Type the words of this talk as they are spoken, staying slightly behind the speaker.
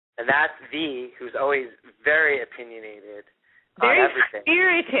And that's V, who's always very opinionated very on everything.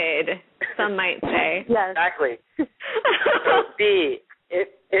 Spirited, some might say. Yes. Exactly. So V,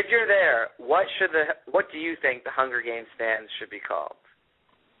 if you're there, what do you think the Hunger Games fans should be called?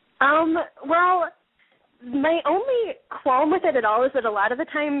 Well, my only qualm with it at all is that a lot of the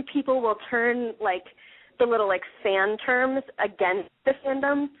time people will turn, like, the little, like, fan terms against the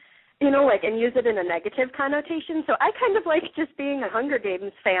fandom, you know, like, and use it in a negative connotation. So I kind of like just being a Hunger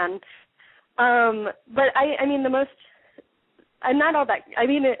Games fan. But I mean, I'm not all that, I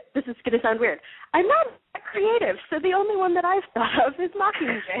mean, this is going to sound weird. I'm not that creative, so the only one that I've thought of is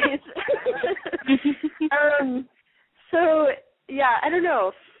Mockingjays. So, yeah, I don't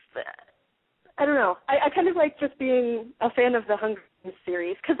know. I kind of like just being a fan of the Hunger Games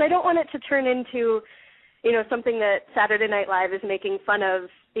series because I don't want it to turn into, you know, something that Saturday Night Live is making fun of,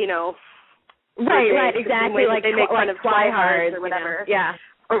 you know. Right, exactly. Like they make fun of Twihards or whatever. You know? Yeah.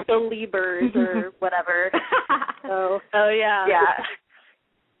 Or the Liebers or whatever. So, yeah. Yeah.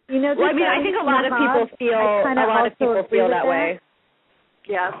 You know, well, I mean, I think a lot of people feel that way.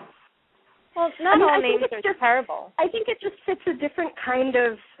 Yeah. Well, not all names are just terrible. I think it just fits a different kind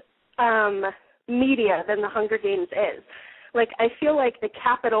of media than the Hunger Games is. Like, I feel like the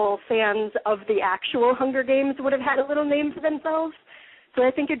capital fans of the actual Hunger Games would have had a little name for themselves. So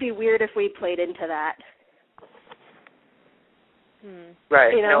I think it'd be weird if we played into that.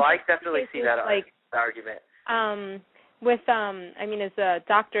 Right. You know? No, I definitely see that argument. As a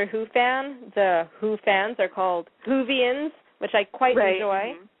Doctor Who fan, the Who fans are called Whovians, which I quite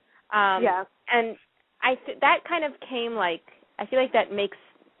enjoy. Yeah. And that kind of came I feel like that makes,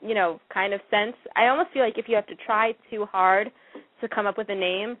 you know, kind of sense. I almost feel like if you have to try too hard to come up with a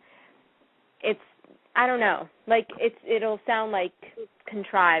name, I don't know, like it'll sound like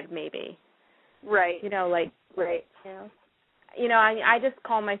contrived maybe. Right. You know, like, right. You know, I just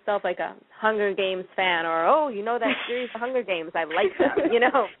call myself like a Hunger Games fan or, you know that series, The Hunger Games, I like them, you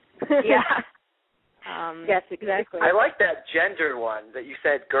know. Yeah. Yes, exactly. I like that gender one that you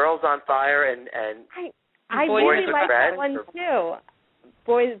said, girls on fire and I boys really with like bread. that one too.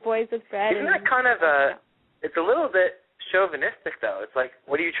 Boys with bread. Isn't that kind of it's a little bit chauvinistic though. It's like,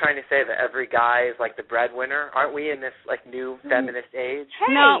 what are you trying to say, that every guy is like the breadwinner? Aren't we in this like new feminist age?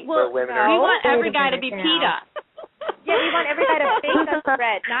 Hey, where women we want every guy to be PETA. Yeah, we want every guy to bake us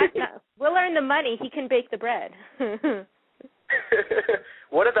bread. Not we'll earn the money. He can bake the bread.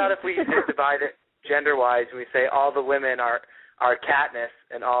 What about if we just divide it gender-wise and we say all the women are Katniss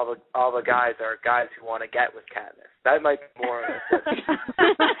and all the guys are guys who want to get with Katniss? That might be more.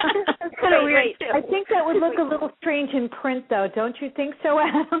 Kind of weird. I think that would look a little strange in print, though. Don't you think so,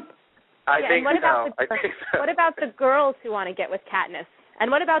 Adam? I think so. What about the girls who want to get with Katniss? And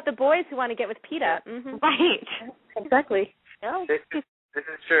what about the boys who want to get with PETA? Mm-hmm. Right. Exactly. No. This is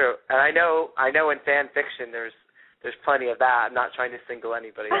true, and I know in fan fiction there's plenty of that. I'm not trying to single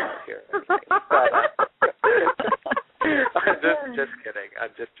anybody out here, but I'm just kidding.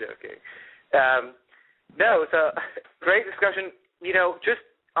 I'm just joking. No, so great discussion. You know, just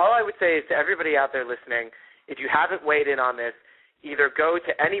all I would say is to everybody out there listening, if you haven't weighed in on this, either go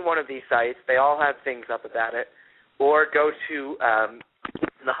to any one of these sites. They all have things up about it, or go to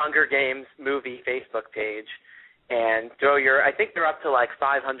the Hunger Games movie Facebook page and throw I think they're up to like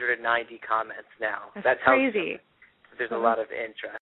 590 comments now. That's crazy. There's a lot of interest.